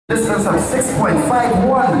Distance of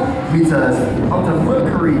 6.51 meters out of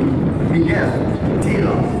Mercury, Miguel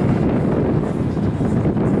Taylor.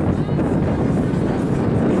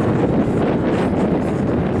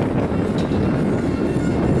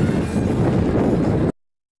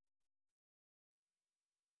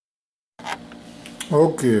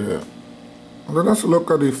 Okay, let us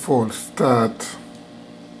look at the false start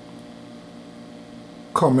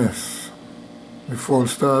comments, the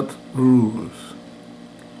false start rules.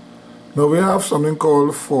 Now we have something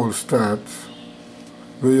called false starts,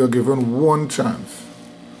 where you're given one chance,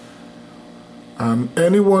 and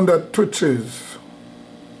anyone that twitches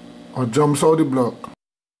or jumps out the block,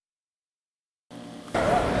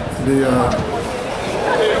 they are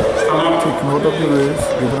taken out of the race,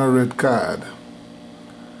 given a red card.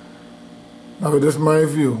 Now it is my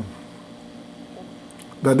view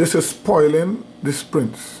that this is spoiling the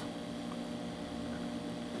sprints.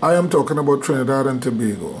 I am talking about Trinidad and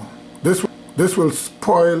Tobago. This will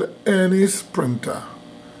spoil any sprinter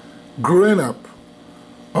growing up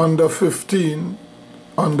under 15,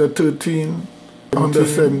 under 13, under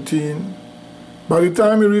 17. By the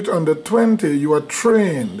time you reach under 20, you are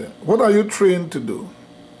trained. What are you trained to do?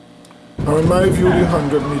 Now in my view, the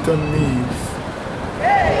 100-meter needs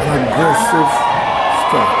an aggressive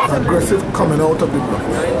start, an aggressive coming out of the block.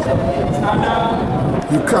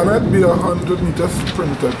 You cannot be a 100-meter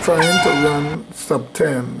sprinter trying to run sub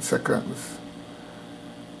 10 seconds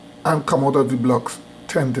and come out of the blocks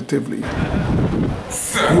tentatively.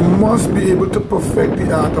 You must be able to perfect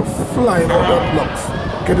the art of flying out of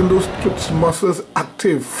blocks, getting those twitch muscles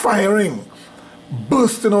active, firing,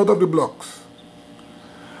 bursting out of the blocks.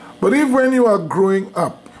 But if when you are growing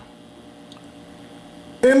up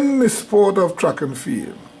in the sport of track and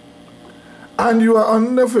field and you are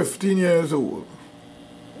under 15 years old,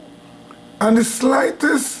 and the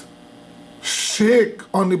slightest shake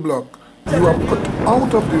on the block, you are put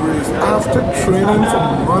out of the race after training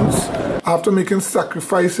for months, after making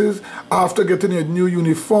sacrifices, after getting a new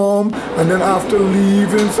uniform, and then after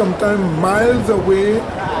leaving sometimes miles away,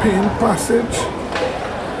 paying passage,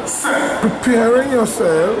 preparing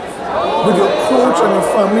yourself with your coach and your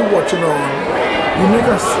family watching on. You make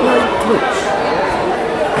a slight twitch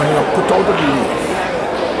and you are put out of the race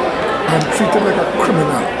and treated like a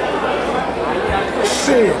criminal.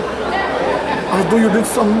 Shame, as though you did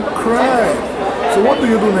some crime. So what do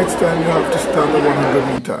you do next time you have to start a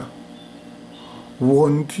 100 meter?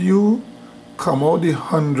 Won't you come out the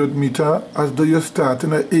 100 meter as though you're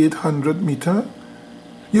starting an 800 meter?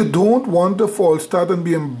 You don't want to false start and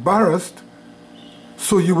be embarrassed,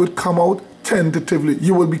 so you would come out tentatively.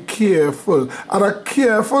 You will be careful. And a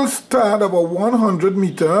careful start of a 100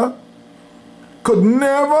 meter could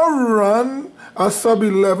never run a sub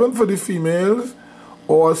 11 for the females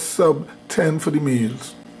or a sub 10 for the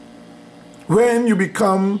males. When you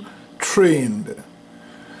become trained,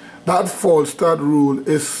 that false start rule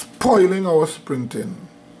is spoiling our sprinting.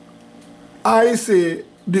 I say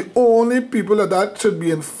the only people that should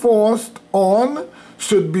be enforced on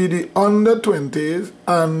should be the under 20s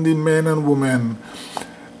and the men and women.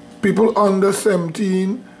 People under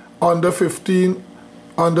 17, under 15,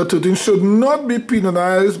 under 13 should not be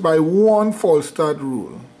penalized by one false start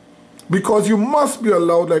rule, because you must be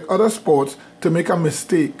allowed, like other sports, to make a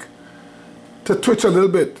mistake, to twitch a little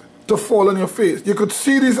bit, to fall on your face. You could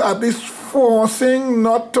see these athletes forcing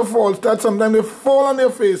not to fall start. Sometimes they fall on their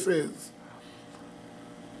faces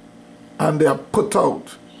and they are put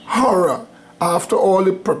out. Horror. After all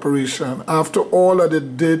the preparation, after all that they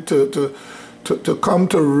did to come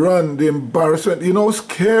to run, the embarrassment. You know how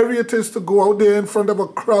scary it is to go out there in front of a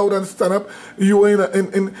crowd and stand up. You are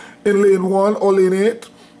in lane 1 or lane 8.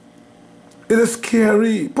 It is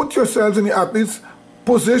scary. Put yourselves in the athlete's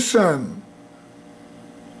position.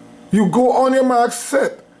 You go on your mark,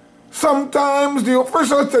 set. Sometimes the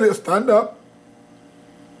officials tell you stand up.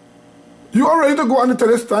 You are ready to go and they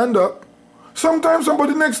tell you stand up. Sometimes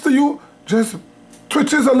somebody next to you just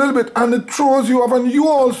twitches a little bit and it throws you off, and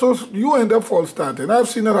you end up false starting. I've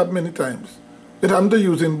seen it happen many times. It happened to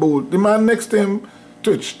Usain Bolt. The man next to him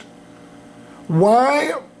twitched.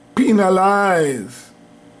 Why penalize?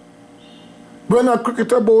 When a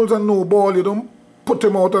cricketer bowls a no ball, you don't put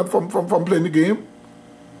him out from playing the game.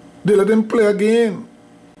 They let him play again.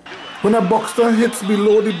 When a boxer hits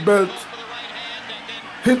below the belt,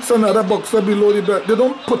 hits another boxer below the belt, they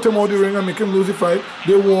don't put him out the ring and make him lose the fight.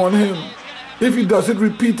 They warn him. If he does it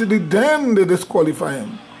repeatedly, then they disqualify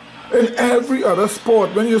him. In every other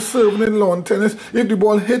sport, when you're serving in lawn tennis, if the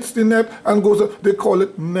ball hits the net and goes up, they call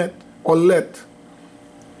it net or let.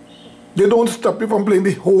 They don't stop you from playing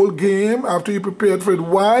the whole game after you prepared for it.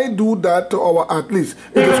 Why do that to our athletes?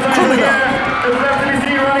 It is criminal.